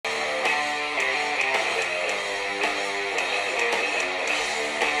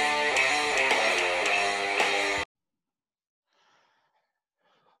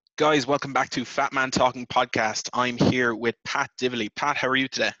Guys, welcome back to Fat Man Talking Podcast. I'm here with Pat Divilly. Pat, how are you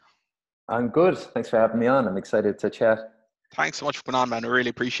today? I'm good. Thanks for having me on. I'm excited to chat. Thanks so much for coming on, man. I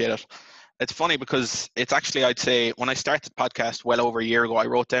really appreciate it. It's funny because it's actually, I'd say, when I started the podcast well over a year ago, I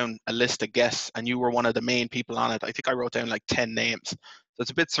wrote down a list of guests and you were one of the main people on it. I think I wrote down like 10 names. So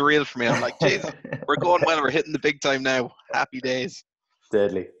it's a bit surreal for me. I'm like, geez, we're going well. We're hitting the big time now. Happy days.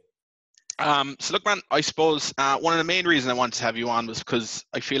 Deadly. So look, man, I suppose one of the main reasons I wanted to have you on was because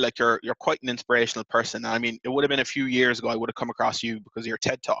I feel like you're quite an inspirational person. I mean, it would have been a few years ago I would have come across you because of your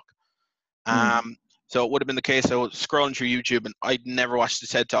TED Talk. So it would have been the case I was scrolling through YouTube and I'd never watched a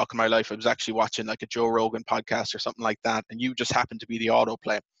TED Talk in my life. I was actually watching like a Joe Rogan podcast or something like that, and you just happened to be the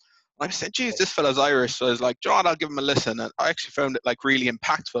autoplay. And I said, geez, this fellow's Irish. So I was like, John, I'll give him a listen. And I actually found it like really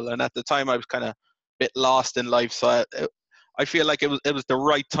impactful. And at the time I was kind of a bit lost in life. So I feel like it was the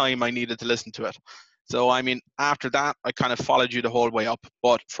right time I needed to listen to it. So, I mean, after that, I kind of followed you the whole way up.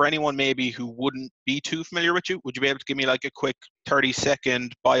 But for anyone maybe who wouldn't be too familiar with you, would you be able to give me like a quick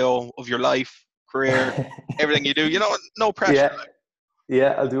 30-second bio of your life, career, everything you do? You know, no pressure.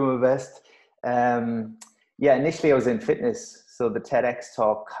 Yeah, I'll do my best. Initially I was in fitness. So the TEDx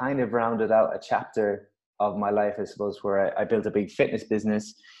talk kind of rounded out a chapter of my life, I suppose, where I built a big fitness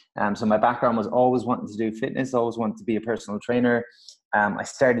business. So my background was always wanting to do fitness, always wanted to be a personal trainer. I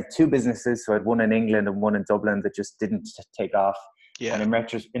started two businesses. So I had one in England and one in Dublin that just didn't take off. Yeah. And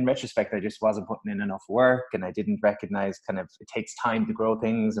in retrospect, I just wasn't putting in enough work and I didn't recognize kind of it takes time to grow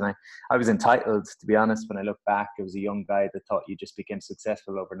things. And I was entitled, to be honest, when I look back. I was a young guy that thought you just became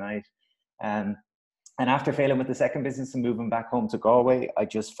successful overnight. And after failing with the second business and moving back home to Galway, I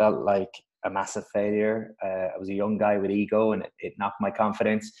just felt like a massive failure. I was a young guy with ego and it knocked my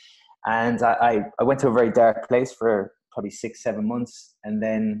confidence. And I went to a very dark place for probably 6-7 months and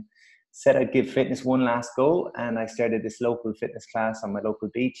then said I'd give fitness one last go. And I started this local fitness class on my local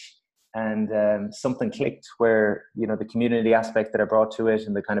beach. And something clicked where, you know, the community aspect that I brought to it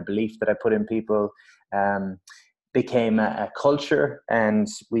and the kind of belief that I put in people became a culture. And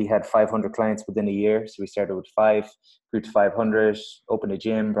we had 500 clients within a year. So we started with 5, grew to 500, opened a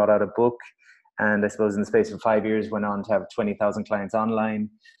gym, brought out a book. And I suppose in the space of 5 years went on to have 20,000 clients online,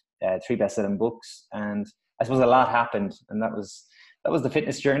 3 best-selling books. And I suppose a lot happened. And that was the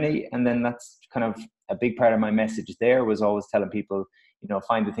fitness journey. And then that's kind of a big part of my message there was always telling people, you know,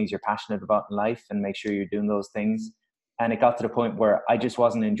 find the things you're passionate about in life and make sure you're doing those things. And it got to the point where I just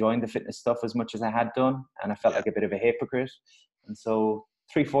wasn't enjoying the fitness stuff as much as I had done. And I felt like a bit of a hypocrite. And so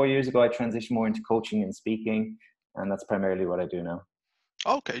 3-4 years ago, I transitioned more into coaching and speaking. And that's primarily what I do now.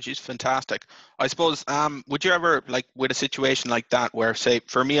 Okay, geez, fantastic. I suppose, would you ever, like, with a situation like that where, say,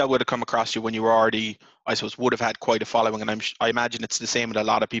 for me, I would have come across you when you were already, I suppose, would have had quite a following, and I imagine it's the same with a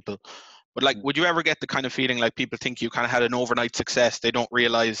lot of people. But, like, would you ever get the kind of feeling like people think you kind of had an overnight success? They don't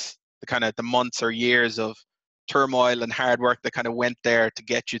realize the kind of the months or years of turmoil and hard work that kind of went there to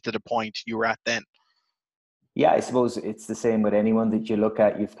get you to the point you were at then. Yeah, I suppose it's the same with anyone that you look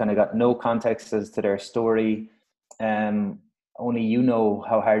at. You've kind of got no context as to their story. Only you know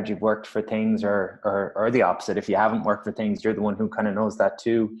how hard you've worked for things or the opposite. If you haven't worked for things, you're the one who kind of knows that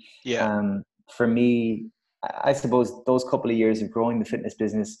too. Yeah. For me, I suppose those couple of years of growing the fitness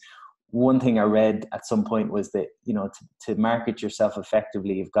business, one thing I read at some point was that, you know, to market yourself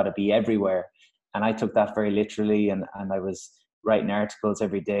effectively, you've got to be everywhere. And I took that very literally. And I was writing articles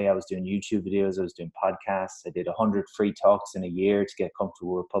every day. I was doing YouTube videos. I was doing podcasts. I did 100 free talks in a year to get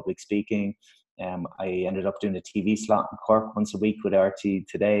comfortable with public speaking. I ended up doing a TV slot in Cork once a week with RT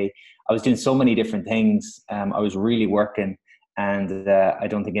Today. I was doing so many different things. I was really working, and I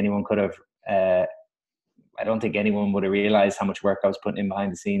don't think anyone could have. I don't think anyone would have realized how much work I was putting in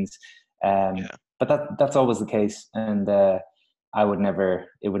behind the scenes. But that's always the case, and it would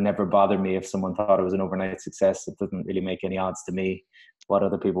never bother me if someone thought it was an overnight success. It doesn't really make any odds to me what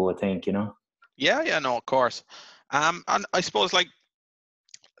other people would think, you know. Yeah, no, of course. And I suppose, like,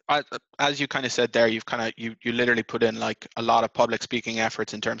 as you kind of said there, you literally put in like a lot of public speaking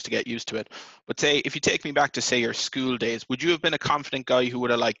efforts in terms to get used to it. But say, if you take me back to, say, your school days, would you have been a confident guy who would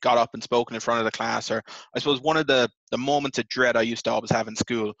have like got up and spoken in front of the class? Or I suppose one of the moments of dread I used to always have in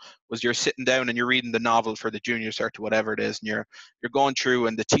school was you're sitting down and you're reading the novel for the junior cert or whatever it is, and you're going through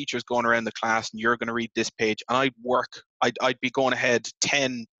and the teacher's going around the class and you're going to read this page, and I'd be going ahead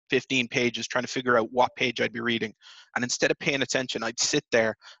 10, 15 pages trying to figure out what page I'd be reading. And instead of paying attention, I'd sit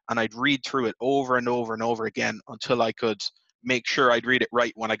there and I'd read through it over and over and over again until I could make sure I'd read it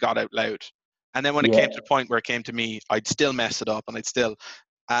right when I got out loud. And then when it came to the point where it came to me, I'd still mess it up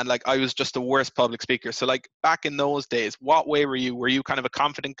and like I was just the worst public speaker. So like back in those days, what way were you? Were you kind of a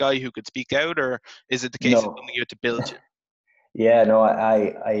confident guy who could speak out, or is it the case of something you had to build to? Yeah, no,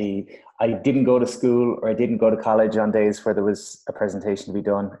 I didn't go to school or I didn't go to college on days where there was a presentation to be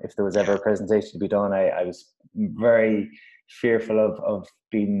done. If there was ever Yeah. a presentation to be done, I was very fearful of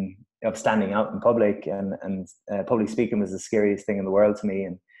standing out in public, and public speaking was the scariest thing in the world to me.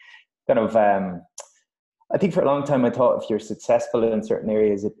 And kind of I think for a long time I thought if you're successful in certain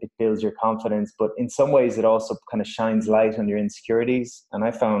areas, it builds your confidence, but in some ways it also kind of shines light on your insecurities. And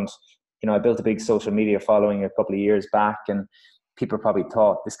I found, I built a big social media following a couple of years back, and people probably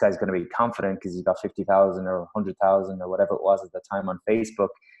thought this guy's going to be confident because he's got 50,000 or 100,000 or whatever it was at the time on Facebook.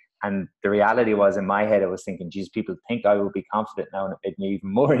 And the reality was, in my head, I was thinking, geez, people think I will be confident now, and it made me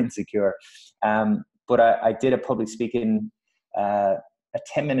even more insecure. But I did a public speaking, a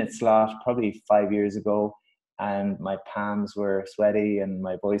 10-minute slot probably 5 years ago, and my palms were sweaty and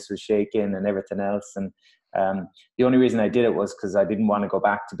my voice was shaking and everything else. And the only reason I did it was because I didn't want to go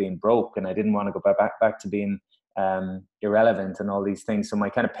back to being broke, and I didn't want to go back to being irrelevant and all these things. So my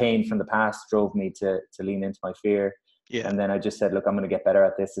kind of pain from the past drove me to lean into my fear. Yeah. And then I just said, look, I'm going to get better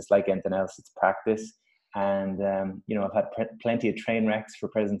at this. It's like anything else, it's practice. And I've had plenty of train wrecks for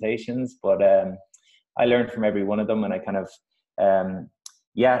presentations, but I learned from every one of them, and I kind of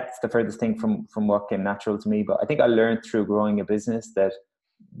it's the furthest thing from what came natural to me. But I think I learned through growing a business that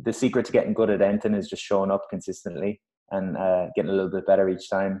the secret to getting good at anything is just showing up consistently and getting a little bit better each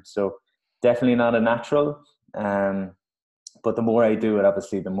time. So definitely not a natural. But the more I do it,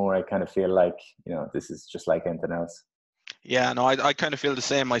 obviously, the more I kind of feel like, this is just like anything else. Yeah, no, I kind of feel the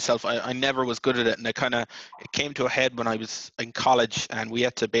same myself. I never was good at it, and it came to a head when I was in college, and we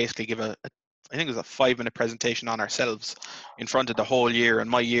had to basically give I think it was a 5-minute presentation on ourselves in front of the whole year, and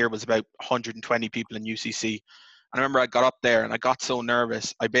my year was about 120 people in UCC. And I remember I got up there and I got so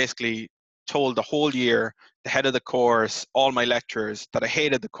nervous, I basically told the whole year, the head of the course, all my lecturers, that I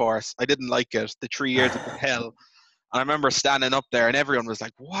hated the course, I didn't like it, the 3 years it was hell. And I remember standing up there and everyone was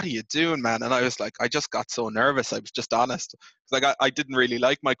like, what are you doing, man? And I was like, I just got so nervous. I was just honest. Like I didn't really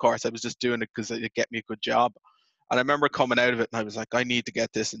like my course. I was just doing it because it'd get me a good job. And I remember coming out of it and I was like, I need to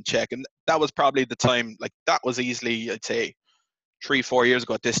get this in check. And that was probably the time, like that was easily, I'd say, 3-4 years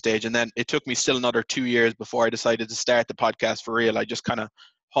ago at this stage. And then it took me still another 2 years before I decided to start the podcast for real. I just kind of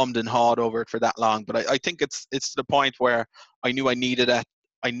hummed and hawed over it for that long. But I think it's to the point where I knew I needed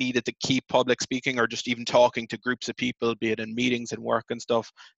to keep public speaking or just even talking to groups of people, be it in meetings and work and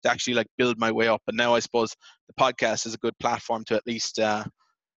stuff, to actually like build my way up. And now I suppose the podcast is a good platform to at least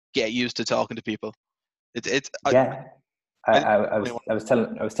get used to talking to people. It's Yeah. I, I was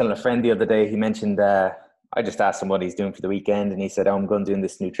telling a friend the other day. He mentioned I just asked him what he's doing for the weekend, and he said, "Oh, I'm going doing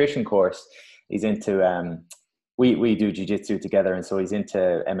this nutrition course." He's into we do jiu-jitsu together, and so he's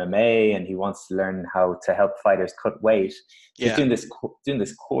into MMA, and he wants to learn how to help fighters cut weight. So he's yeah, doing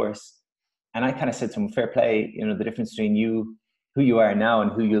this course, and I kind of said to him, "Fair play. The difference between who you are now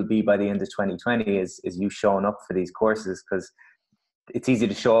and who you'll be by the end of 2020 is you showing up for these courses, because it's easy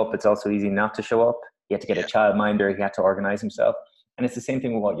to show up. It's also easy not to show up. He had to get a yeah, childminder. He had to organize himself. And it's the same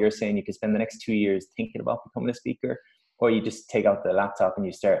thing with what you're saying. You could spend the next 2 years thinking about becoming a speaker, or you just take out the laptop and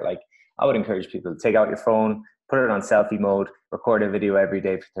you start. Like, I would encourage people to take out your phone, put it on selfie mode, record a video every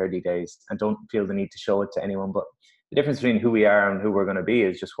day for 30 days, and don't feel the need to show it to anyone. But the difference between who we are and who we're going to be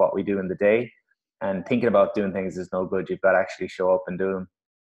is just what we do in the day. And thinking about doing things is no good. You've got to actually show up and do them.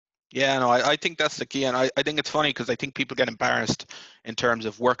 yeah. No, I think that's the key, and I think it's funny because I think people get embarrassed in terms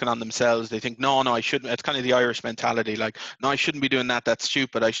of working on themselves. They think, no, I shouldn't. It's kind of the Irish mentality, like, no, I shouldn't be doing that. That's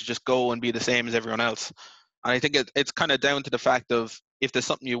stupid. I should just go and be the same as everyone else. And I think it's kind of down to the fact of if there's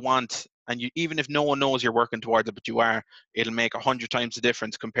something you want, and you even if no one knows you're working towards it, but you are, it'll make 100 times the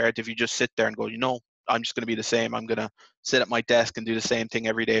difference compared to if you just sit there and go, I'm just going to be the same. I'm going to sit at my desk and do the same thing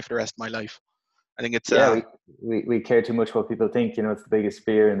every day for the rest of my life. I think it's Yeah, we care too much what people think. It's the biggest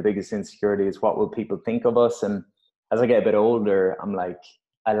fear and the biggest insecurity is what will people think of us. And as I get a bit older, I'm like,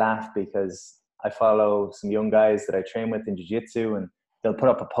 I laugh because I follow some young guys that I train with in jiu-jitsu, and they'll put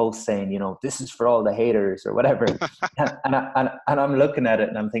up a post saying, this is for all the haters or whatever. And I'm looking at it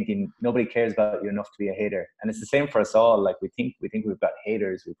and I'm thinking, nobody cares about you enough to be a hater. And it's the same for us all. Like, we think we've got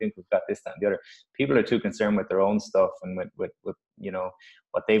haters. We think we've got this, that, and the other. People are too concerned with their own stuff and with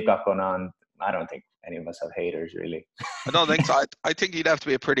what they've got going on. I don't think any of us have haters, really. I don't think so. I think you'd have to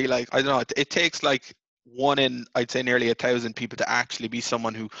be a pretty like I don't know. It takes like one in I'd say nearly 1,000 people to actually be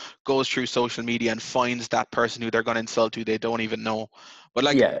someone who goes through social media and finds that person who they're going to insult who they don't even know. But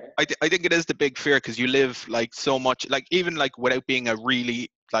like Yeah, I think it is the big fear because you live like so much like even like without being a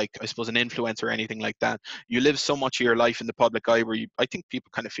really like I suppose an influencer or anything like that. You live so much of your life in the public eye where I think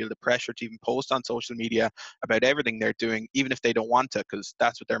people kind of feel the pressure to even post on social media about everything they're doing, even if they don't want to, because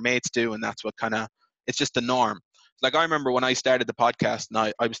that's what their mates do and that's what kind of it's just the norm. like I remember when I started the podcast,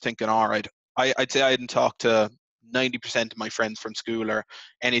 and I was thinking, all right, I'd say I hadn't talked to 90% of my friends from school or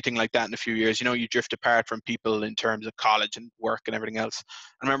anything like that in a few years. You know, you drift apart from people in terms of college and work and everything else.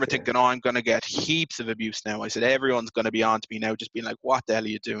 I remember Sure. thinking, oh, I'm going to get heaps of abuse now. I said, everyone's going to be on to me now, just being like, what the hell are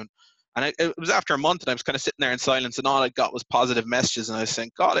you doing? And it was after a month, and I was kind of sitting there in silence, and all I got was positive messages. And I was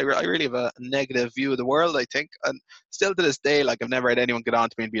saying, God, I really have a negative view of the world, I think. And still to this day, like, I've never had anyone get on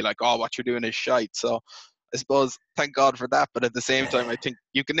to me and be like, oh, what you're doing is shite. So I suppose, thank God for that. But at the same time, I think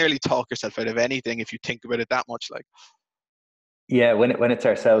you can nearly talk yourself out of anything if you think about it that much. Like, Yeah, when it's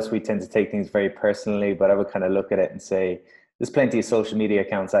ourselves, we tend to take things very personally. But I would kind of look at it and say, there's plenty of social media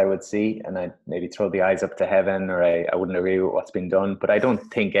accounts I would see, and I'd maybe throw the eyes up to heaven, or I wouldn't agree with what's been done. But I don't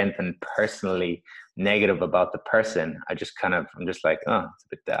think anything personally negative about the person. I'm just like, oh, it's a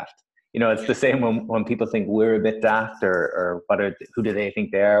bit daft. You know, it's yeah, the same when people think we're a bit daft, or who do they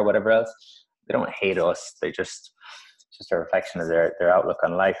think they are, or whatever else. They don't hate us. It's just a reflection of their outlook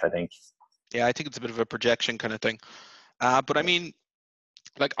on life, I think. yeah, I think it's a bit of a projection kind of thing. But I mean,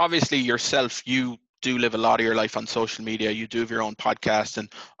 like, obviously yourself, you do live a lot of your life on social media. You do have your own podcast,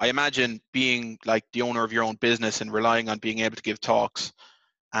 and I imagine being like the owner of your own business and relying on being able to give talks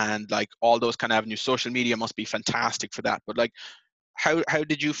and like all those kind of avenues, social media must be fantastic for that. But like, how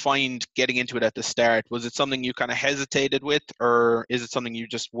did you find getting into it at the start? Was it something you kind of hesitated with, or is it something you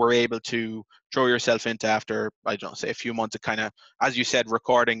just were able to throw yourself into after, I don't know, say a few months of kind of, as you said,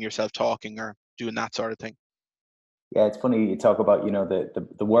 recording yourself talking or doing that sort of thing? Yeah, it's funny you talk about, you know,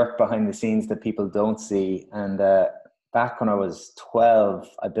 the work behind the scenes that people don't see. And back when I was 12,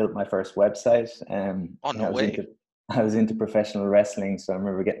 I built my first website. Oh, You know, no way. I was into professional wrestling, so I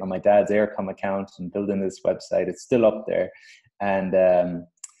remember getting on my dad's Aircom account and building this website. It's still up there, and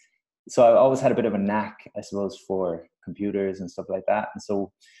so I always had a bit of a knack, I suppose, for computers and stuff like that. And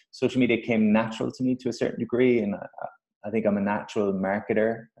so social media came natural to me to a certain degree, and I think I'm a natural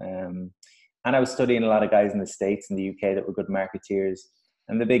marketer. And I was studying a lot of guys in the States and the UK that were good marketeers.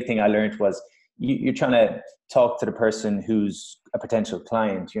 And the big thing I learned was you're trying to talk to the person who's a potential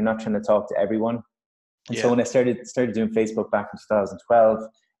client. You're not trying to talk to everyone. And so Yeah. when I started doing Facebook back in 2012,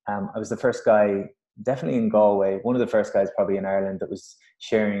 I was the first guy, definitely in Galway, one of the first guys probably in Ireland that was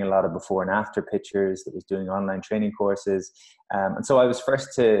sharing a lot of before and after pictures, that was doing online training courses. And so I was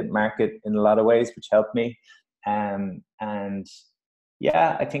first to market in a lot of ways, which helped me. And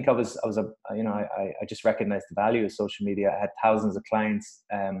yeah, I think I just recognized the value of social media. I had thousands of clients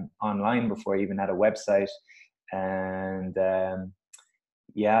online before I even had a website. And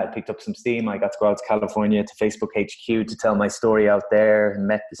yeah, I picked up some steam. I got to go out to California to Facebook HQ to tell my story out there, and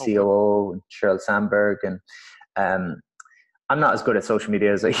met the Oh, wow. COO, and Sheryl Sandberg. And um, I'm not as good at social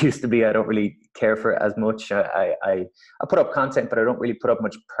media as I used to be. I don't really care for it as much. I put up content, but I don't really put up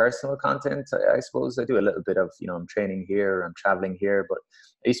much personal content. I suppose I do a little bit of, you know, I'm training here, I'm traveling here, but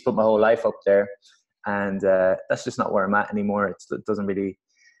I used to put my whole life up there, and that's just not where I'm at anymore. It doesn't really,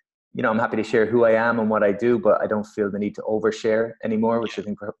 you know, I'm happy to share who I am and what I do, but I don't feel the need to overshare anymore, which I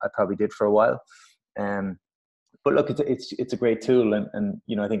think I probably did for a while. Um, but look, it's a great tool, and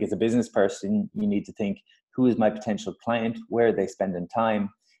you know, I think as a business person, you need to think, who is my potential client, where are they spending time?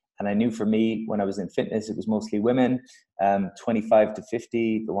 And I knew for me, when I was in fitness, it was mostly women, 25 to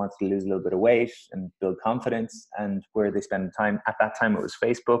 50, that wanted to lose a little bit of weight and build confidence. And where they spend time at that time, it was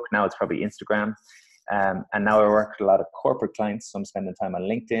Facebook. Now it's probably Instagram. And now I work with a lot of corporate clients, so I'm spending time on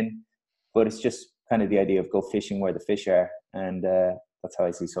LinkedIn. But it's just kind of the idea of go fishing where the fish are, and that's how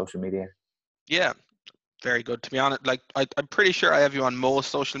I see social media. Yeah, very good. To be honest, like, I'm pretty sure I have you on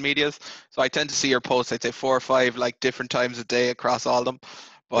most social medias, so I tend to see your posts. I'd say 4 or 5 like different times a day across all of them.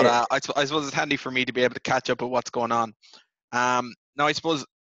 But Yeah. I suppose it's handy for me to be able to catch up with what's going on. Now I suppose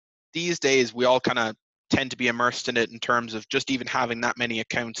these days we all kind of tend to be immersed in it in terms of just even having that many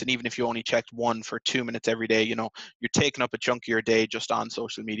accounts, and even if you only checked one for 2 minutes every day, you know, you're taking up a chunk of your day just on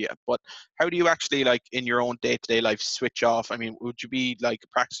social media. But how do you actually, like, in your own day-to-day life, switch off? I mean, would you be like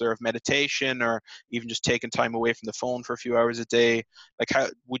a practicer of meditation, or even just taking time away from the phone for a few hours a day? Like, how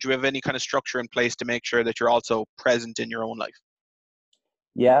would you have any kind of structure in place to make sure that you're also present in your own life?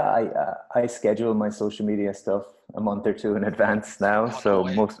 Yeah, I schedule my social media stuff a month or two in advance now. Oh, no So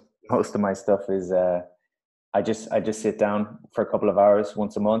way. most of my stuff is I just sit down for a couple of hours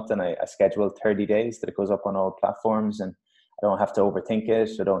once a month, and I schedule 30 days that it goes up on all platforms, and I don't have to overthink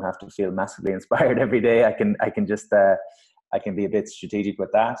it. I don't have to feel massively inspired every day. I can just I can be a bit strategic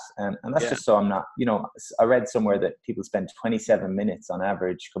with that, and that's Yeah. just so I'm not. You know, I read somewhere that people spend 27 minutes on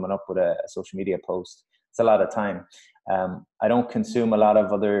average coming up with a social media post. It's a lot of time. I don't consume a lot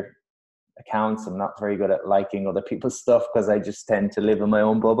of other accounts. I'm not very good at liking other people's stuff because I just tend to live in my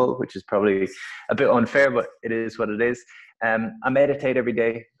own bubble, which is probably a bit unfair, but it is what it is. I meditate every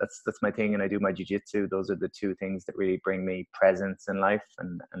day. That's my thing, and I do my jiu-jitsu. Those are the two things that really bring me presence in life,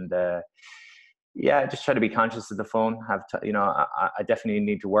 and yeah, I just try to be conscious of the phone. I definitely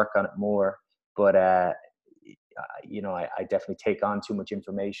need to work on it more, but I definitely take on too much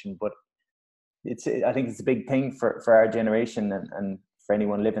information. But I think it's a big thing for our generation and for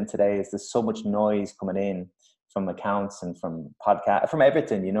anyone living today. Is there's so much noise coming in from accounts and from podcast, from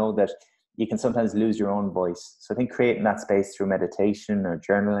everything, that you can sometimes lose your own voice. So I think creating that space through meditation or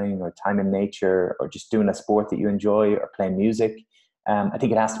journaling or time in nature or just doing a sport that you enjoy or playing music, I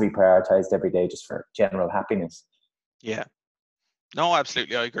think it has to be prioritized every day just for general happiness. Yeah. No,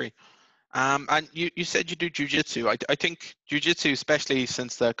 absolutely, I agree. And you said you do jiu-jitsu. I think jiu-jitsu, especially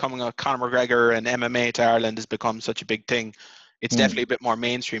since the coming of Conor McGregor and MMA to Ireland, has become such a big thing. It's definitely a bit more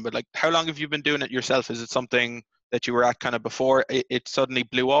mainstream. But like, how long have you been doing it yourself? Is it something that you were at kind of before it suddenly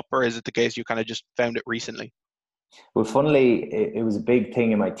blew up, or is it the case you kind of just found it recently? Well, funnily, it was a big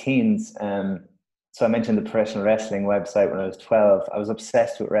thing in my teens. So I mentioned the professional wrestling website when I was 12. I was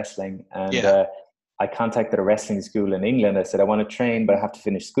obsessed with wrestling, and Yeah. I contacted a wrestling school in England. I said, I want to train, but I have to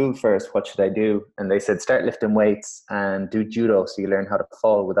finish school first. What should I do? And they said, start lifting weights and do judo so you learn how to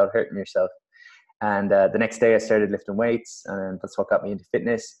fall without hurting yourself. And the next day I started lifting weights, and that's what got me into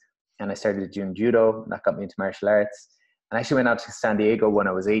fitness. And I started doing judo, and that got me into martial arts. And I actually went out to San Diego when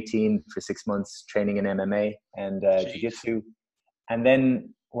I was 18 for 6 months training in MMA and Jeez. jiu-jitsu. And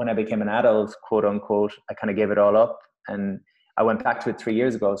then when I became an adult, quote unquote, I kind of gave it all up. And I went back to it 3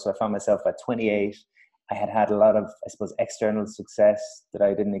 years ago. So I found myself at 28. I had a lot of, I suppose, external success that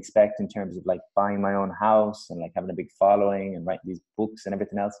I didn't expect in terms of like buying my own house and like having a big following and writing these books and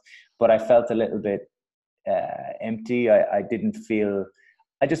everything else. But I felt a little bit empty. I didn't feel,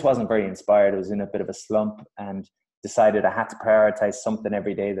 I just wasn't very inspired. I was in a bit of a slump and decided I had to prioritize something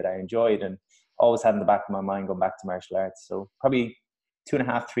every day that I enjoyed, and always had in the back of my mind going back to martial arts. So probably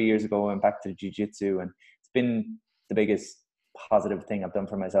 2.5, 3 years ago, I went back to jiu-jitsu, and it's been the biggest positive thing I've done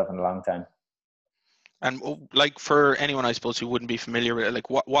for myself in a long time. And like for anyone, I suppose, who wouldn't be familiar with it, like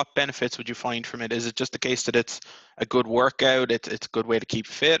what benefits would you find from it? Is it just the case that it's a good workout, it's a good way to keep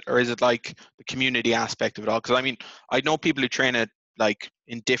fit, or is it like the community aspect of it all? Because I mean, I know people who train it like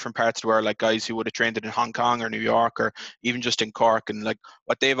in different parts of the world, like guys who would have trained it in Hong Kong or New York or even just in Cork, and like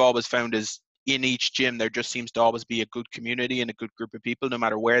what they've always found is in each gym there just seems to always be a good community and a good group of people, no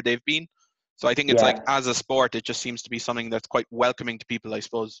matter where they've been. So I think it's like Yeah. as a sport, it just seems to be something that's quite welcoming to people, I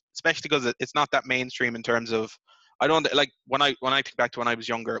suppose, especially because it's not that mainstream in terms of. I don't like when I think back to when I was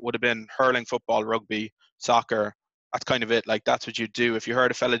younger, it would have been hurling, football, rugby, soccer. That's kind of it. Like that's what you do. If you heard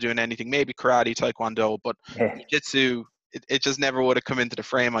a fella doing anything, maybe karate, taekwondo, but Yeah. jiu-jitsu, it just never would have come into the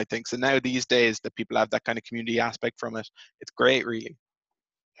frame, I think. So now these days that people have that kind of community aspect from it, it's great, really.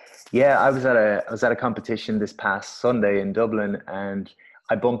 Yeah, I was at a competition this past Sunday in Dublin, and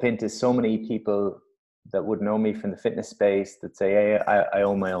I bump into so many people that would know me from the fitness space that say, "Hey, I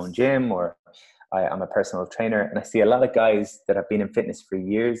own my own gym," or I'm a personal trainer. And I see a lot of guys that have been in fitness for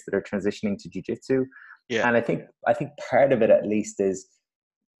years that are transitioning to jiu-jitsu. Yeah, And I think part of it at least is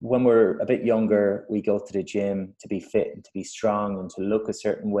when we're a bit younger, we go to the gym to be fit and to be strong and to look a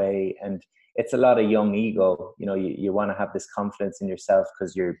certain way. And it's a lot of young ego. You want to have this confidence in yourself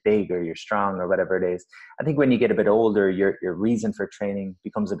because you're big or you're strong or whatever it is. I think when you get a bit older, your reason for training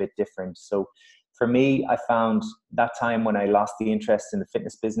becomes a bit different. So for me, I found that time when I lost the interest in the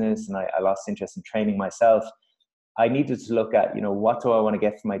fitness business and I lost interest in training myself, I needed to look at, what do I want to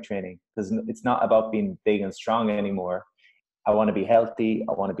get from my training? Because it's not about being big and strong anymore. I want to be healthy.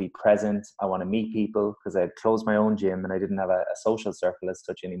 I want to be present. I want to meet people because I had closed my own gym and I didn't have a social circle as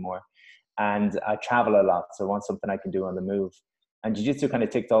such anymore. And I travel a lot. So I want something I can do on the move. And jiu-jitsu kind of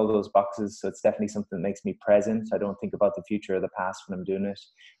ticked all those boxes. So it's definitely something that makes me present. I don't think about the future or the past when I'm doing it.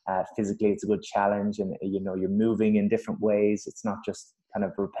 Physically, it's a good challenge. And, you're moving in different ways. It's not just kind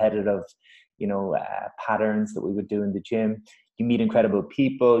of repetitive, patterns that we would do in the gym. You meet incredible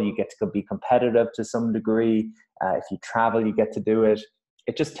people. You get to be competitive to some degree. If you travel, you get to do it.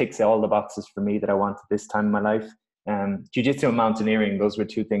 It just ticks all the boxes for me that I want at this time in my life. Jiu-jitsu and mountaineering, those were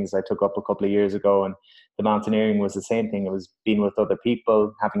two things I took up a couple of years ago. And the mountaineering was the same thing. It was being with other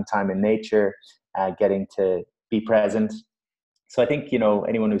people, having time in nature, getting to be present. So I think,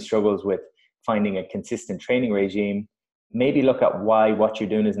 anyone who struggles with finding a consistent training regime, maybe look at why what you're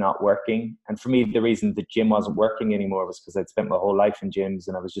doing is not working. And for me, the reason the gym wasn't working anymore was because I'd spent my whole life in gyms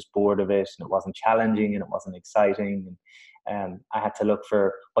and I was just bored of it and it wasn't challenging and it wasn't exciting. And I had to look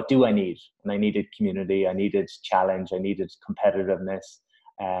for what do I need? And I needed community. I needed challenge. I needed competitiveness.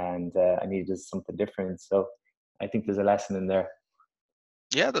 and I needed something different. So I think there's a lesson in there.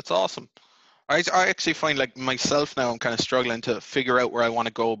 Yeah, that's awesome. I actually find like myself now, I'm kind of struggling to figure out where I want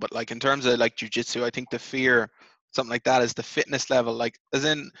to go. But like in terms of like jujitsu, I think the fear, something like that, is the fitness level. Like as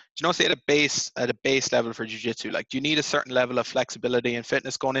in, do you know, say at a base level for jujitsu, like do you need a certain level of flexibility and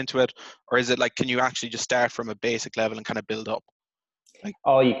fitness going into it, or is it like can you actually just start from a basic level and kind of build up? Like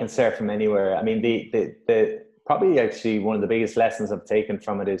Oh, you can start from anywhere. I mean, the probably actually one of the biggest lessons I've taken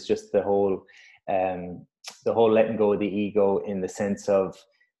from it is just um, the whole letting go of the ego, in the sense of,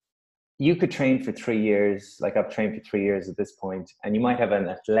 you could train for 3 years, like I've trained for 3 years at this point, and you might have an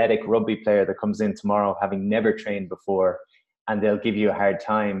athletic rugby player that comes in tomorrow having never trained before, and they'll give you a hard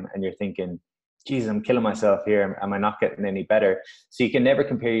time, and you're thinking, geez, I'm killing myself here. Am I not getting any better? So you can never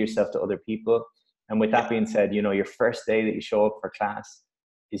compare yourself to other people. And with yeah, that being said, you know, your first day that you show up for class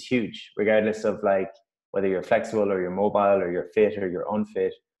is huge, regardless of like whether you're flexible or you're mobile or you're fit or you're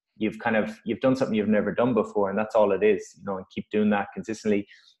unfit. You've done something you've never done before, and that's all it is, you know, and keep doing that consistently.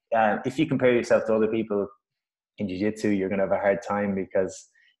 If you compare yourself to other people in jiu-jitsu, you're going to have a hard time, because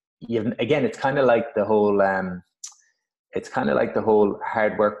you've, again, it's kind of like the whole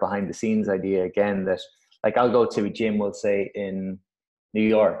hard work behind the scenes idea again, that like I'll go to a gym, we'll say in New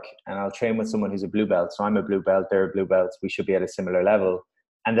York, and I'll train with someone who's a blue belt. So I'm a blue belt, they're a blue belt, we should be at a similar level,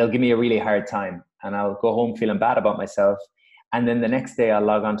 and they'll give me a really hard time, and I'll go home feeling bad about myself. And then the next day I'll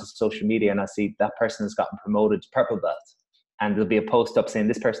log on to social media and I'll see that person has gotten promoted to purple belt, and there'll be a post up saying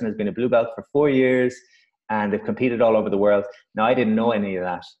this person has been a blue belt for 4 years and they've competed all over the world. Now, I didn't know any of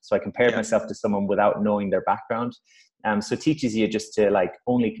that, so I compared yeah, myself to someone without knowing their background. So it teaches you just to like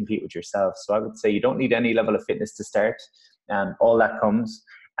only compete with yourself. So I would say you don't need any level of fitness to start. All that comes,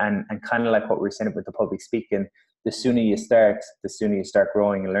 and kind of like what we were saying with the public speaking, the sooner you start, the sooner you start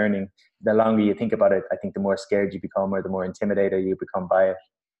growing and learning. The longer you think about it, I think the more scared you become, or the more intimidated you become by it.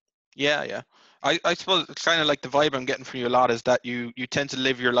 yeah, yeah. I suppose it's kind of like the vibe I'm getting from you a lot is that you tend to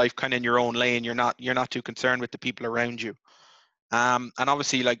live your life kind of in your own lane. You're not too concerned with the people around you. And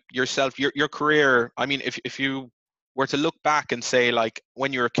obviously, like yourself, your career. I mean, if you were to look back and say, like,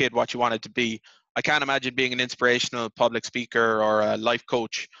 when you were a kid, what you wanted to be, I can't imagine being an inspirational public speaker or a life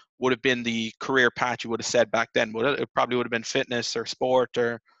coach would have been the career path you would have said back then, would it? It probably would have been fitness or sport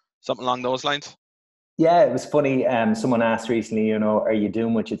or something along those lines. Yeah, it was funny. Someone asked recently, you know, are you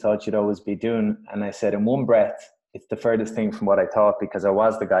doing what you thought you'd always be doing? And I said, in one breath, it's the furthest thing from what I thought, because I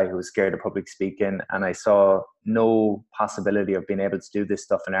was the guy who was scared of public speaking, and I saw no possibility of being able to do this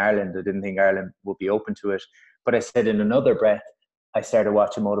stuff in Ireland. I didn't think Ireland would be open to it. But I said, in another breath, I started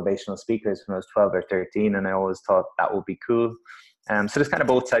watching motivational speakers when I was 12 or 13, and I always thought that would be cool. So there's kind of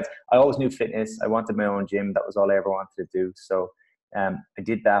both sides. I always knew fitness. I wanted my own gym. That was all I ever wanted to do. So I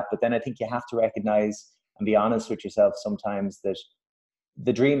did that. But then I think you have to recognize and be honest with yourself sometimes, that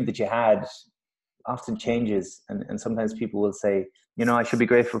the dream that you had often changes. And sometimes people will say, you know, I should be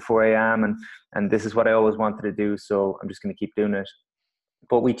grateful for where I am, and this is what I always wanted to do, so I'm just going to keep doing it.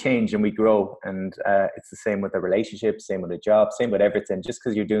 But we change and we grow, and it's the same with a relationship, same with a job, same with everything. Just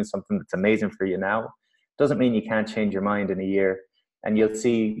because you're doing something that's amazing for you now doesn't mean you can't change your mind in a year. And you'll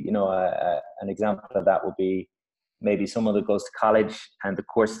see, you know, an example of that will be maybe someone that goes to college and the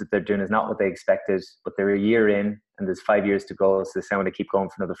course that they're doing is not what they expected, but they're a year in and there's 5 years to go. So they say, I want to keep going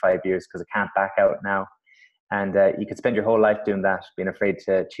for another 5 years because I can't back out now. And you could spend your whole life doing that, being afraid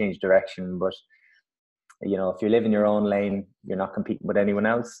to change direction. But, you know, if you live in your own lane, you're not competing with anyone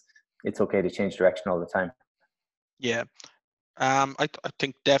else, it's okay to change direction all the time. Yeah. I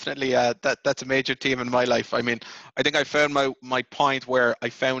think definitely that's a major theme in my life. I mean, I think I found my point where I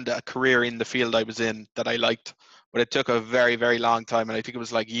found a career in the field I was in that I liked, but it took a very, very long time. And I think it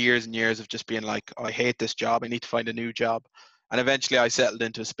was like years and years of just being like, oh, I hate this job. I need to find a new job. And eventually I settled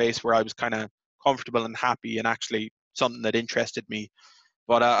into a space where I was kind of comfortable and happy and actually something that interested me.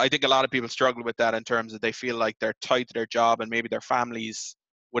 But I think a lot of people struggle with that in terms of they feel like they're tied to their job and maybe their families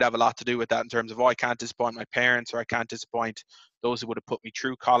would have a lot to do with that in terms of, oh, I can't disappoint my parents or I can't disappoint those who would have put me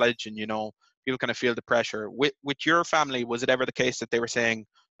through college. And, you know, people kind of feel the pressure. With your family, was it ever the case that they were saying,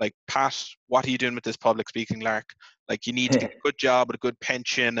 like, Pat, what are you doing with this public speaking lark? Like, you need to get a good job with a good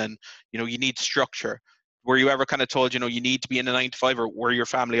pension and, you know, you need structure. Were you ever kind of told, you know, you need to be in a 9 to 5, or were your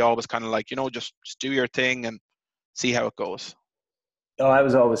family always kind of like, you know, just do your thing and see how it goes? Oh, I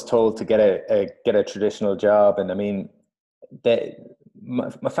was always told to get a traditional job, and I mean, they,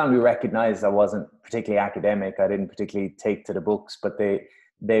 my family recognized I wasn't particularly academic. I didn't particularly take to the books, but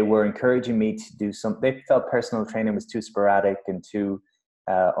they were encouraging me to do some. They felt personal training was too sporadic and too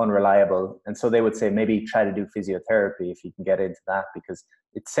unreliable, and so they would say maybe try to do physiotherapy if you can get into that, because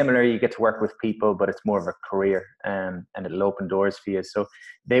it's similar. You get to work with people, but it's more of a career, and it'll open doors for you. So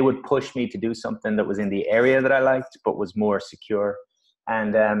they would push me to do something that was in the area that I liked, but was more secure.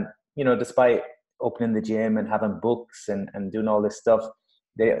 And, despite opening the gym and having books and doing all this stuff,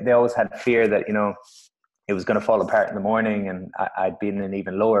 they always had fear that, it was going to fall apart in the morning, and I'd been in an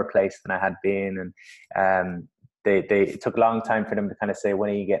even lower place than I had been. And it took a long time for them to kind of say, when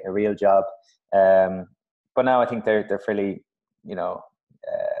are you getting a real job? But now I think they're fairly,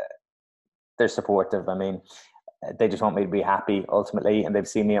 they're supportive. I mean, they just want me to be happy ultimately, and they've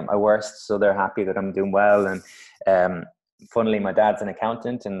seen me at my worst, so they're happy that I'm doing well. And funnily, my dad's an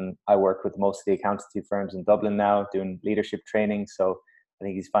accountant, and I work with most of the accountancy firms in Dublin now, doing leadership training. So I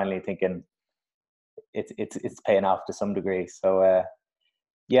think he's finally thinking it's paying off to some degree. So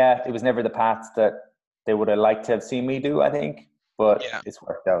yeah, it was never the path that they would have liked to have seen me do, I think, but Yeah. it's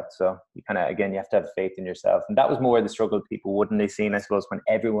worked out. So you kind of, again, you have to have faith in yourself. And that was more the struggle people wouldn't have seen, I suppose, when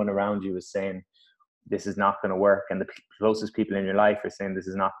everyone around you was saying, this is not going to work. And the closest people in your life are saying, this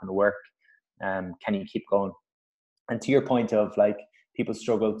is not going to work. Can you keep going? And to your point of like, people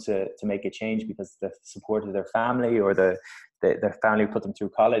struggle to make a change because the support of their family, or their family put them through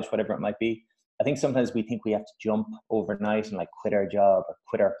college, whatever it might be. I think sometimes we think we have to jump overnight and like quit our job or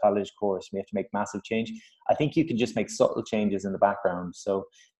quit our college course. We have to make massive change. I think you can just make subtle changes in the background. So,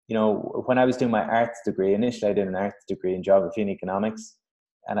 when I was doing my arts degree, initially I did an arts degree in geography and economics,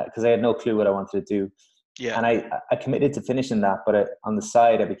 and because I had no clue what I wanted to do. Yeah. And I committed to finishing that, but on the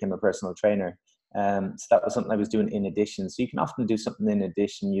side, I became a personal trainer. So that was something I was doing in addition. So you can often do something in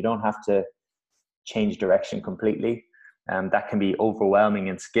addition. You don't have to change direction completely. That can be overwhelming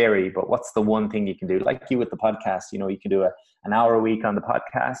and scary, but what's the one thing you can do? Like you with the podcast, you can do an hour a week on the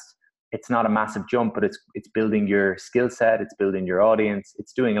podcast. It's not a massive jump, but it's building your skill set. It's building your audience.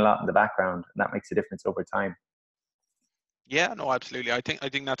 It's doing a lot in the background, and that makes a difference over time. Yeah, no, absolutely. I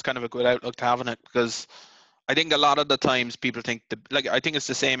think that's kind of a good outlook to have on it, because I think a lot of the times people think I think it's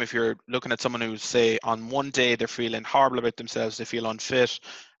the same if you're looking at someone who's, say, on one day they're feeling horrible about themselves, they feel unfit,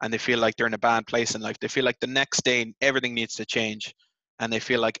 and they feel like they're in a bad place in life. They feel like the next day everything needs to change, and they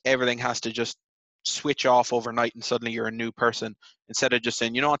feel like everything has to just switch off overnight, and suddenly you're a new person. Instead of just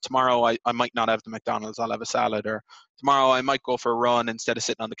saying, you know what, tomorrow I might not have the McDonald's, I'll have a salad, or tomorrow I might go for a run instead of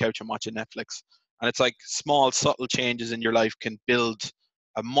sitting on the couch and watching Netflix. And it's like small, subtle changes in your life can build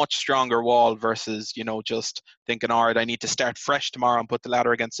a much stronger wall versus, just thinking, all right, I need to start fresh tomorrow and put the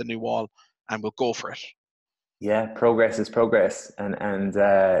ladder against a new wall, and we'll go for it. Yeah, progress is progress. And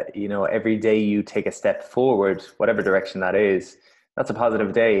every day you take a step forward, whatever direction that is, that's a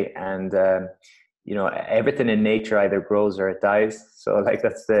positive day. And, everything in nature either grows or it dies. So like,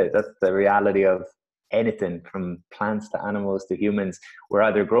 that's the reality of anything, from plants to animals to humans. We're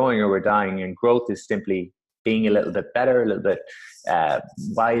either growing or we're dying, and growth is simply being a little bit better, a little bit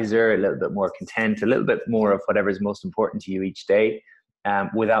wiser, a little bit more content, a little bit more of whatever is most important to you each day,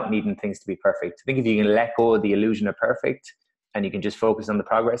 without needing things to be perfect. I think if you can let go of the illusion of perfect, and you can just focus on the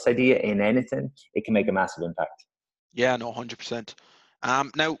progress idea in anything, it can make a massive impact. Yeah, no, 100%.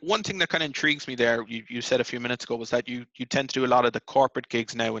 Now, one thing that kind of intrigues me there, you said a few minutes ago, was that you tend to do a lot of the corporate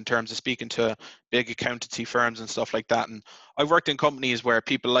gigs now in terms of speaking to big accountancy firms and stuff like that. And I've worked in companies where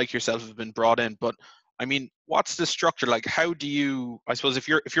people like yourself have been brought in, but I mean, what's the structure like? How do you, I suppose, if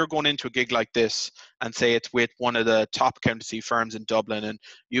you're going into a gig like this, and say it's with one of the top accountancy firms in Dublin, and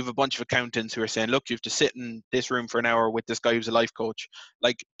you have a bunch of accountants who are saying, look, you have to sit in this room for an hour with this guy who's a life coach.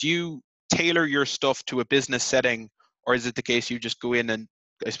 Like, do you tailor your stuff to a business setting, or is it the case you just go in and,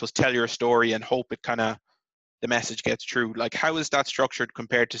 I suppose, tell your story and hope it kind of, the message gets through? Like, how is that structured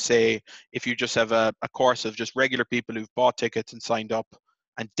compared to, say, if you just have a course of just regular people who've bought tickets and signed up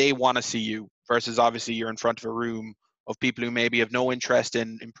and they want to see you, versus obviously you're in front of a room of people who maybe have no interest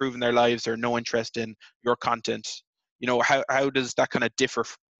in improving their lives or no interest in your content? How does that kind of differ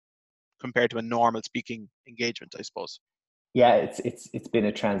compared to a normal speaking engagement, I suppose? Yeah, it's been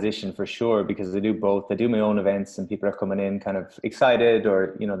a transition for sure, because I do both. I do my own events, and people are coming in kind of excited,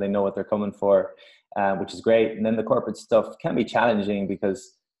 or they know what they're coming for, which is great. And then the corporate stuff can be challenging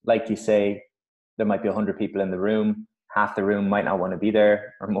because, like you say, there might be 100 people in the room. Half the room might not want to be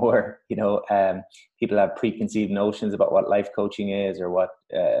there, or more. People have preconceived notions about what life coaching is, or what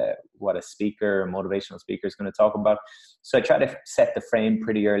a speaker, a motivational speaker, is going to talk about. So I try to set the frame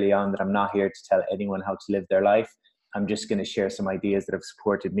pretty early on that I'm not here to tell anyone how to live their life. I'm just going to share some ideas that have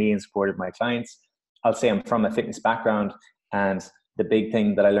supported me and supported my clients. I'll say I'm from a fitness background, and the big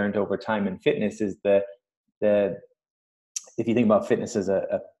thing that I learned over time in fitness is the if you think about fitness as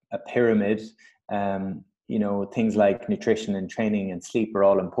a pyramid, things like nutrition and training and sleep are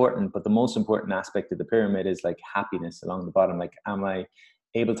all important, but the most important aspect of the pyramid is like happiness along the bottom. Like, am I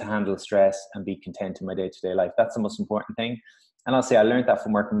able to handle stress, and be content in my day-to-day life. That's the most important thing. And I'll say I learned that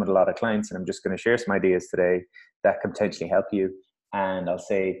from working with a lot of clients, and I'm just going to share some ideas today that can potentially help you. And I'll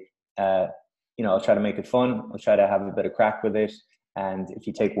say, I'll try to make it fun. I'll try to have a bit of crack with it. And if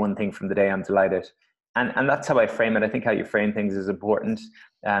you take one thing from the day, I'm delighted. And that's how I frame it. I think how you frame things is important.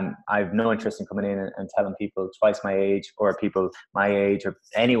 I've no interest in coming in and telling people twice my age, or people my age, or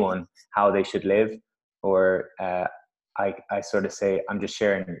anyone how they should live. Or I sort of say, I'm just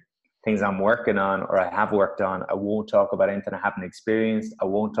sharing things I'm working on or I have worked on. I won't talk about anything I haven't experienced. I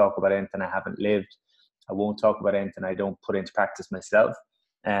won't talk about anything I haven't lived. I won't talk about anything I don't put into practice myself.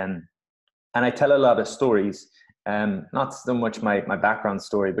 And I tell a lot of stories, not so much my background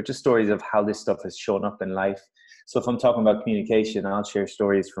story, but just stories of how this stuff has shown up in life. So if I'm talking about communication, I'll share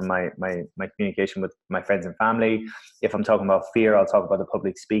stories from my communication with my friends and family. If I'm talking about fear, I'll talk about the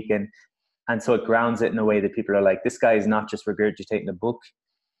public speaking. And so it grounds it in a way that people are like, this guy is not just regurgitating a book.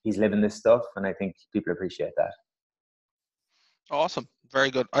 He's living this stuff. And I think people appreciate that. Awesome.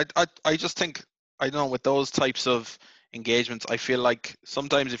 Very good. I just think, I don't know, with those types of engagements, I feel like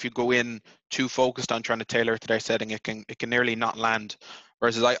sometimes if you go in too focused on trying to tailor it to their setting, it can nearly not land.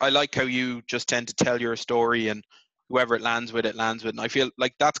 Versus I like how you just tend to tell your story, and whoever it lands with, it lands with. And I feel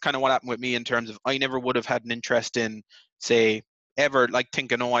like that's kind of what happened with me, in terms of I never would have had an interest in, say, ever like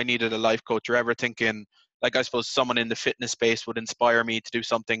thinking, oh, I needed a life coach, or ever thinking, like, I suppose someone in the fitness space would inspire me to do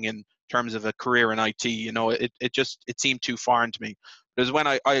something in terms of a career in IT. You know, it seemed too foreign to me. Because when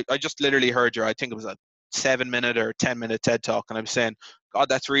I just literally heard your, I think it was a 7-minute or 10-minute TED talk, and I was saying, God,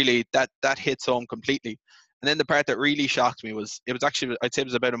 that's really, that hits home completely. And then the part that really shocked me was, it was actually, I'd say it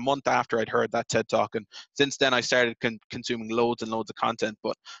was about a month after I'd heard that TED talk, and since then I started consuming loads and loads of content.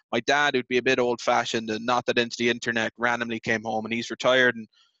 But my dad, who'd be a bit old-fashioned and not that into the internet, randomly came home, and he's retired, and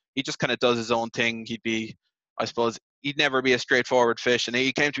he just kind of does his own thing. He'd be, I suppose, he'd never be a straightforward fish. And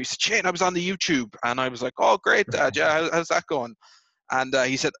he came to me and said, Shane, I was on the YouTube. And I was like, oh, great, Dad. Yeah, how's that going? And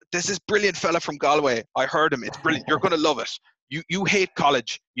he said, "There's this brilliant fella from Galway. I heard him. It's brilliant. You're going to love it. You hate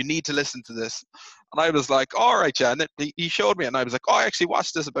college. You need to listen to this." And I was like, all right, yeah. And he showed me, and I was like, oh, I actually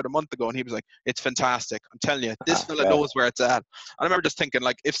watched this about a month ago. And he was like, it's fantastic. I'm telling you, this fella knows where it's at. And I remember just thinking,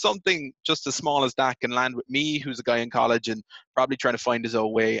 like, if something just as small as that can land with me, who's a guy in college and probably trying to find his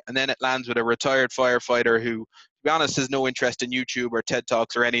own way, and then it lands with a retired firefighter who, to be honest, has no interest in YouTube or TED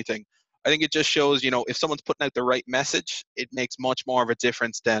Talks or anything. I think it just shows, if someone's putting out the right message, it makes much more of a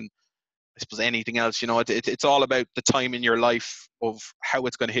difference than, I suppose, anything else. It's all about the time in your life of how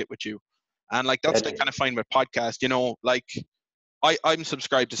it's going to hit with you. And like, that's what I kind of find with podcasts, like I'm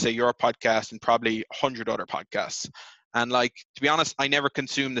subscribed to, say, your podcast and probably 100 other podcasts. And like, to be honest, I never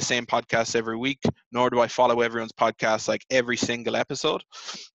consume the same podcasts every week, nor do I follow everyone's podcast, like every single episode.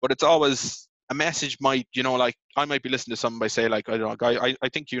 But it's always, a message might, like, I might be listening to somebody say, like, I don't know, a guy, I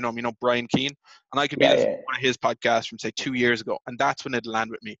think Brian Keane, and I could be listening to one of his podcasts from, say, 2 years ago, and that's when it'll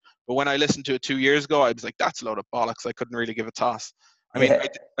land with me. But when I listened to it 2 years ago, I was like, that's a load of bollocks. I couldn't really give a toss. I mean,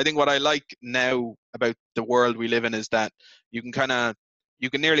 I think what I like now about the world we live in is that you can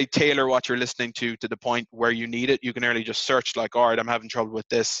nearly tailor what you're listening to the point where you need it. You can nearly just search, like, all right, I'm having trouble with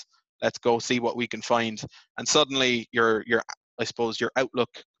this. Let's go see what we can find. And suddenly your I suppose your outlook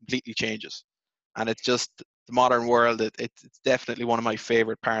completely changes. And it's just the modern world. It's definitely one of my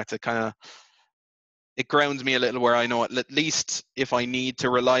favorite parts. It grounds me a little, where I know at least if I need to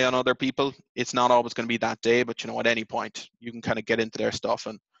rely on other people, it's not always going to be that day, but at any point you can kind of get into their stuff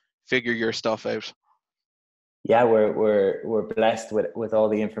and figure your stuff out. Yeah, we're blessed with all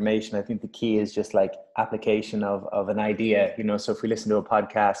the information. I think the key is just like application of an idea, so if we listen to a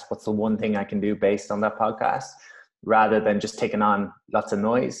podcast, what's the one thing I can do based on that podcast, rather than just taking on lots of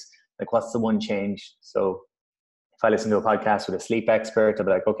noise? Like, what's the one change? So if I listen to a podcast with a sleep expert, I'll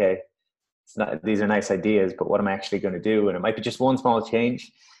be like, okay, these are nice ideas, but what am I actually going to do? And it might be just one small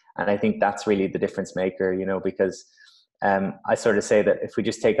change. And I think that's really the difference maker, because I sort of say that if we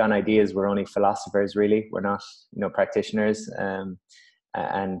just take on ideas, we're only philosophers, really. We're not, practitioners. And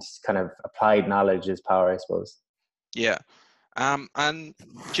kind of applied knowledge is power, I suppose. Yeah. And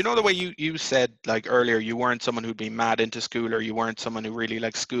do you know the way you said, like, earlier, you weren't someone who'd be mad into school, or you weren't someone who really,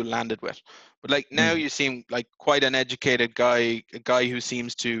 like, school landed with, but like now you seem like quite an educated guy, a guy who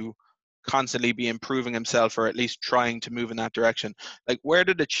seems to constantly be improving himself, or at least trying to move in that direction. Like, where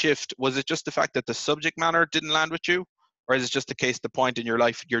did it shift? Was it just the fact that the subject matter didn't land with you, or is it just the case, the point in your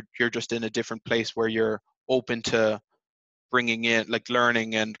life, you're just in a different place where you're open to bringing in, like,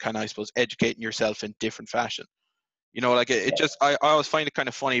 learning and kind of, I suppose, educating yourself in different fashion? Like, it just, I always find it kind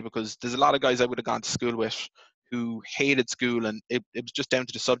of funny, because there's a lot of guys I would have gone to school with who hated school, and it was just down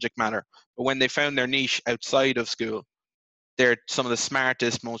to the subject matter. But when they found their niche outside of school, they're some of the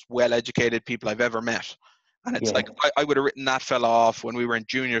smartest, most well-educated people I've ever met. And it's Yeah. like, I would have written that fella off when we were in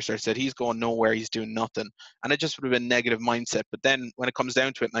juniors. I said, he's going nowhere, he's doing nothing. And it just would have been negative mindset. But then when it comes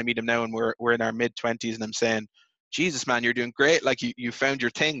down to it, and I meet him now and we're in our mid-20s, and I'm saying, Jesus, man, you're doing great. Like you found your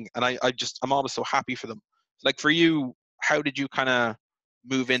thing. And I'm always so happy for them. Like for you, how did you kind of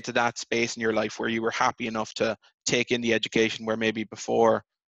move into that space in your life where you were happy enough to take in the education where maybe before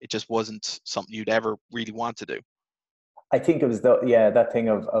it just wasn't something you'd ever really want to do? I think it was that thing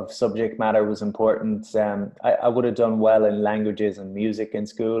of subject matter was important. I would have done well in languages and music in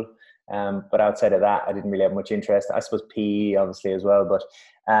school, but outside of that, I didn't really have much interest. I suppose PE obviously as well, but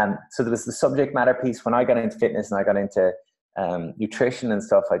so there was the subject matter piece. When I got into fitness and I got into nutrition and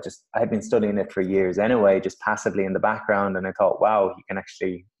stuff, I had been studying it for years anyway, just passively in the background, and I thought, wow, you can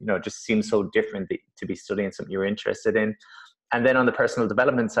actually, it just seems so different to be studying something you're interested in. And then on the personal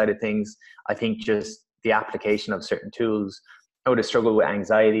development side of things, I think just the application of certain tools. I would have struggled with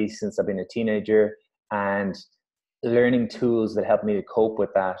anxiety since I've been a teenager, and learning tools that help me to cope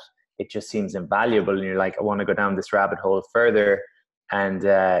with that, it just seems invaluable. And you're like, I want to go down this rabbit hole further. And,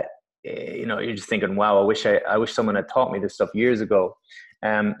 you're just thinking, wow, I wish someone had taught me this stuff years ago.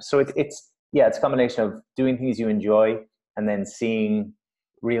 So it's a combination of doing things you enjoy and then seeing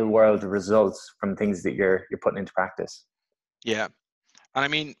real world results from things that you're putting into practice. Yeah. And I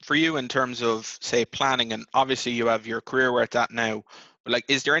mean, for you in terms of, say, planning, and obviously you have your career where it's at now, but like,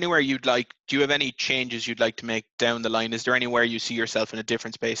 is there anywhere do you have any changes you'd like to make down the line? Is there anywhere you see yourself in a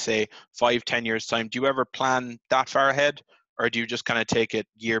different space, say 5-10 years time? Do you ever plan that far ahead, or do you just kind of take it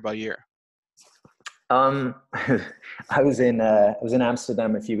year by year? I was in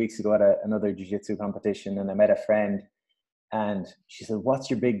Amsterdam a few weeks ago at another jiu-jitsu competition, and I met a friend, and she said, "What's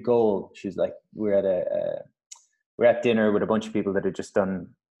your big goal?" She's like, we're at dinner with a bunch of people that had just done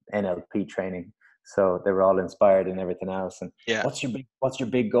NLP training. So they were all inspired and everything else. And Yeah. what's your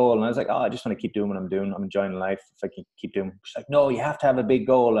big goal? And I was like, I just want to keep doing what I'm doing. I'm enjoying life. If I can keep doing. She's like, no, you have to have a big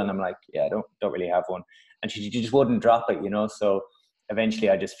goal. And I'm like, yeah, I don't really have one. And she just wouldn't drop it, So eventually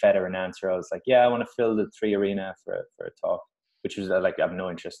I just fed her an answer. I was like, yeah, I want to fill the 3 arena for a talk, which was like, I have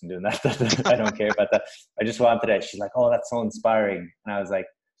no interest in doing that. I don't care about that. I just wanted it. She's like, oh, that's so inspiring. And I was like,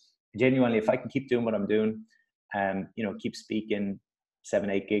 genuinely, if I can keep doing what I'm doing, keep speaking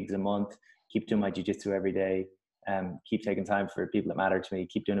 7-8 gigs a month, keep doing my jiu-jitsu every day, keep taking time for people that matter to me,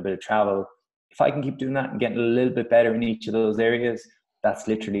 keep doing a bit of travel. If I can keep doing that and getting a little bit better in each of those areas, that's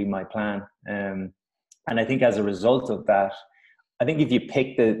literally my plan. And I think as a result of that, I think if you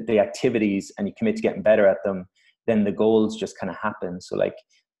pick the activities and you commit to getting better at them, then the goals just kind of happen. So like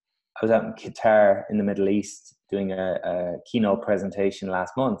I was out in Qatar in the Middle East doing a keynote presentation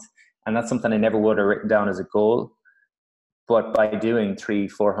last month. And that's something I never would have written down as a goal. But by doing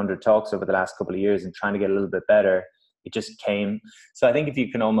 300-400 talks over the last couple of years and trying to get a little bit better, it just came. So I think if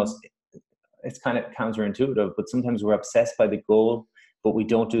you can it's kind of counterintuitive, but sometimes we're obsessed by the goal, but we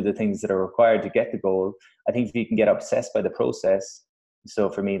don't do the things that are required to get the goal. I think if you can get obsessed by the process, so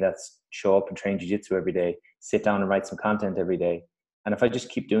for me, that's show up and train jiu-jitsu every day, sit down and write some content every day. And if I just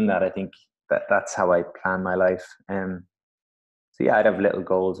keep doing that, I think that's how I plan my life. So yeah, I'd have little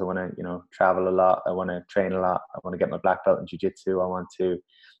goals. I want to, travel a lot. I want to train a lot. I want to get my black belt in jiu-jitsu. I want to,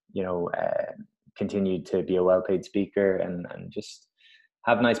 continue to be a well-paid speaker and just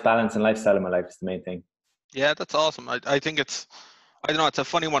have a nice balance and lifestyle in my life is the main thing. Yeah, that's awesome. I think it's a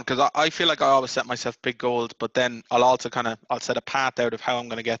funny one because I feel like I always set myself big goals, but then I'll set a path out of how I'm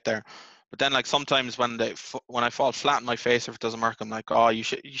going to get there. But then like sometimes when I fall flat on my face, if it doesn't work, I'm like, oh, you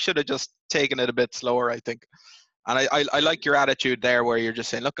should have just taken it a bit slower, I think. And I like your attitude there where you're just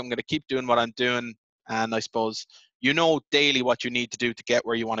saying, look, I'm going to keep doing what I'm doing. And I suppose daily what you need to do to get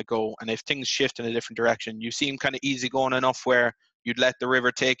where you want to go. And if things shift in a different direction, you seem kind of easygoing enough where you'd let the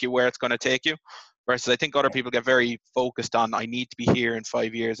river take you where it's going to take you. Versus I think other people get very focused on, I need to be here in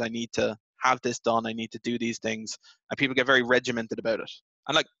 5 years. I need to have this done. I need to do these things. And people get very regimented about it.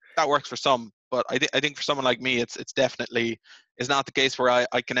 And like that works for some. But I think for someone like me, it's definitely is not the case where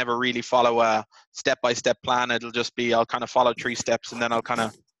I can ever really follow a step-by-step plan. It'll just be I'll kind of follow 3 steps and then I'll kind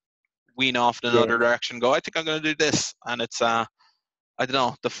of wean off in another direction. Go, I think I'm going to do this, and it's I don't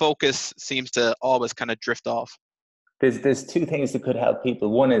know. The focus seems to always kind of drift off. There's 2 things that could help people.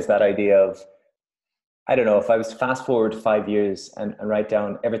 One is that idea of, I don't know, if I was to fast forward 5 years and write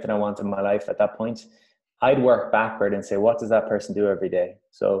down everything I want in my life at that point, I'd work backward and say, what does that person do every day?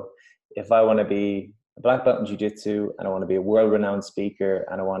 So if I want to be a black belt in jiu-jitsu and I want to be a world-renowned speaker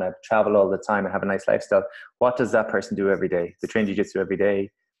and I want to travel all the time and have a nice lifestyle, what does that person do every day? They train jiu-jitsu every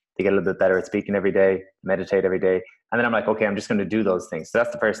day. They get a little bit better at speaking every day, meditate every day. And then I'm like, okay, I'm just going to do those things. So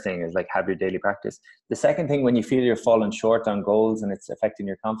that's the first thing, is like have your daily practice. The second thing, when you feel you're falling short on goals and it's affecting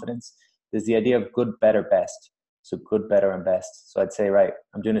your confidence, is the idea of good, better, best. So good, better, and best. So I'd say, right,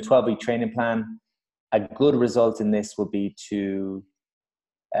 I'm doing a 12-week training plan. A good result in this would be to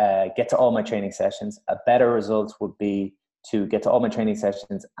get to all my training sessions. A better result would be to get to all my training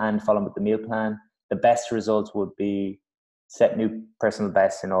sessions and follow with the meal plan. The best result would be set new personal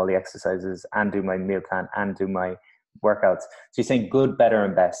bests in all the exercises and do my meal plan and do my workouts. So you're saying good, better,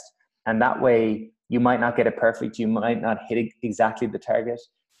 and best. And that way you might not get it perfect. You might not hit exactly the target,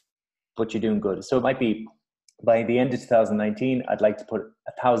 but you're doing good. So it might be by the end of 2019, I'd like to put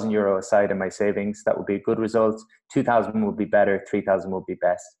 €1,000 aside in my savings. That would be a good result. 2,000 would be better. 3,000 would be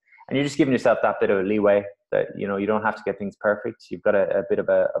best. And you're just giving yourself that bit of a leeway that, you know, you don't have to get things perfect. You've got a bit of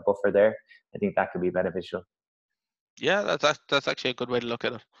a buffer there. I think that could be beneficial. Yeah, that's actually a good way to look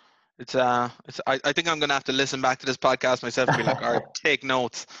at it. I think I'm gonna have to listen back to this podcast myself and be like, all right, take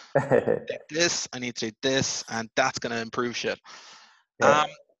notes. Take this, I need to do this, and that's gonna improve shit. Yeah.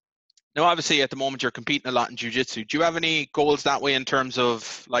 Now, obviously, at the moment you're competing a lot in jiu-jitsu. Do you have any goals that way in terms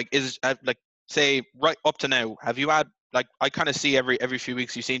of like, say right up to now, have you had, like, I kind of see every few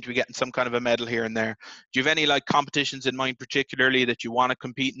weeks you seem to be getting some kind of a medal here and there. Do you have any like competitions in mind particularly that you want to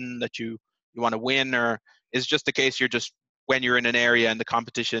compete in, that you want to win, or is it just the case you're just, when you're in an area and the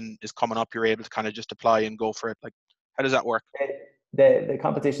competition is coming up, you're able to kind of just apply and go for it? Like, how does that work? The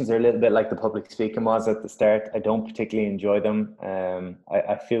competitions are a little bit like the public speaking was at the start. I don't particularly enjoy them.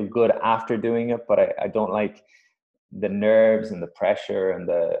 I feel good after doing it, but I don't like the nerves and the pressure and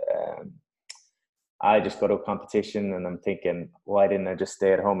I just go to a competition and I'm thinking, why didn't I just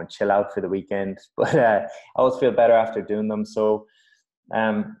stay at home and chill out for the weekend? But I always feel better after doing them. So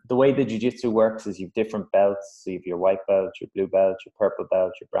the way the jiu-jitsu works is you've different belts. So you have your white belt, your blue belt, your purple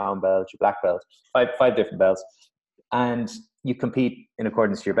belt, your brown belt, your black belt, five different belts. And you compete in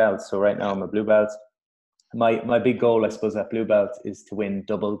accordance to your belts. So right now I'm a blue belt. My big goal, I suppose, at blue belt is to win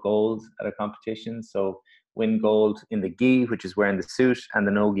double gold at a competition. So win gold in the gi, which is wearing the suit, and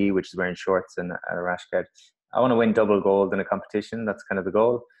the no gi, which is wearing shorts and a rash guard. I want to win double gold in a competition. That's kind of the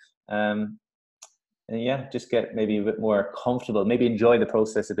goal. And yeah, just get maybe a bit more comfortable, maybe enjoy the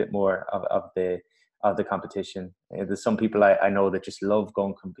process a bit more of the competition. There's some people I know that just love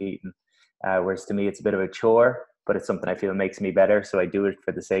going competing, whereas to me it's a bit of a chore, but it's something I feel makes me better. So I do it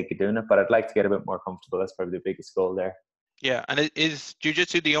for the sake of doing it, but I'd like to get a bit more comfortable. That's probably the biggest goal there. Yeah, and is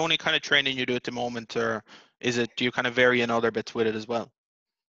jiu-jitsu the only kind of training you do at the moment, or do you kind of vary in other bits with it as well?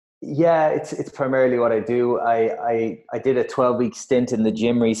 Yeah, it's primarily what I do. I did a 12-week stint in the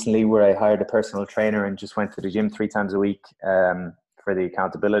gym recently where I hired a personal trainer and just went to the gym 3 times a week for the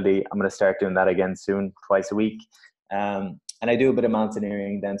accountability. I'm going to start doing that again soon, twice a week. And I do a bit of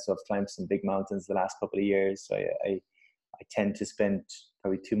mountaineering then, so I've climbed some big mountains the last couple of years. So I tend to spend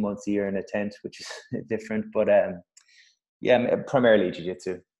probably 2 months a year in a tent, which is different. But yeah, primarily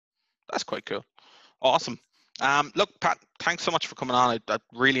jiu-jitsu. That's quite cool. Awesome. Look, Pat, thanks so much for coming on. I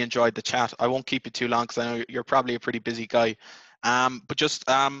really enjoyed the chat. I won't keep you too long because I know you're probably a pretty busy guy. But just,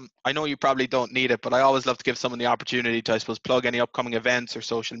 I know you probably don't need it, but I always love to give someone the opportunity to, I suppose, plug any upcoming events or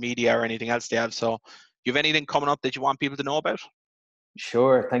social media or anything else they have. So, do you have anything coming up that you want people to know about?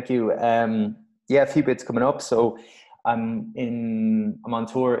 Sure, thank you. Yeah, a few bits coming up. So I'm on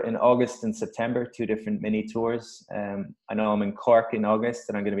tour in August and September, 2 different mini tours. I know I'm in Cork in August,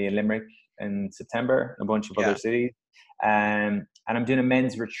 and I'm going to be in Limerick in September, and a bunch of other cities. And I'm doing a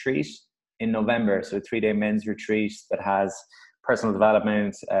men's retreat in November, so a 3-day men's retreat that has personal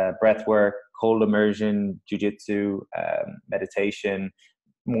development, breath work, cold immersion, jiu-jitsu, meditation,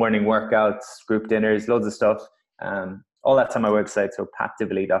 morning workouts, group dinners, loads of stuff. All that's on my website, so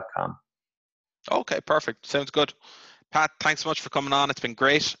patdivilly.com. Okay, perfect. Sounds good. Pat, thanks so much for coming on. It's been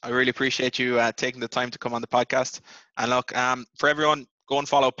great. I really appreciate you taking the time to come on the podcast. And look, for everyone, go and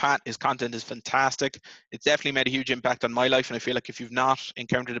follow Pat. His content is fantastic. It's definitely made a huge impact on my life. And I feel like if you've not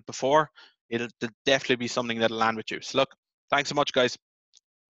encountered it before, it'll definitely be something that'll land with you. So look, thanks so much, guys.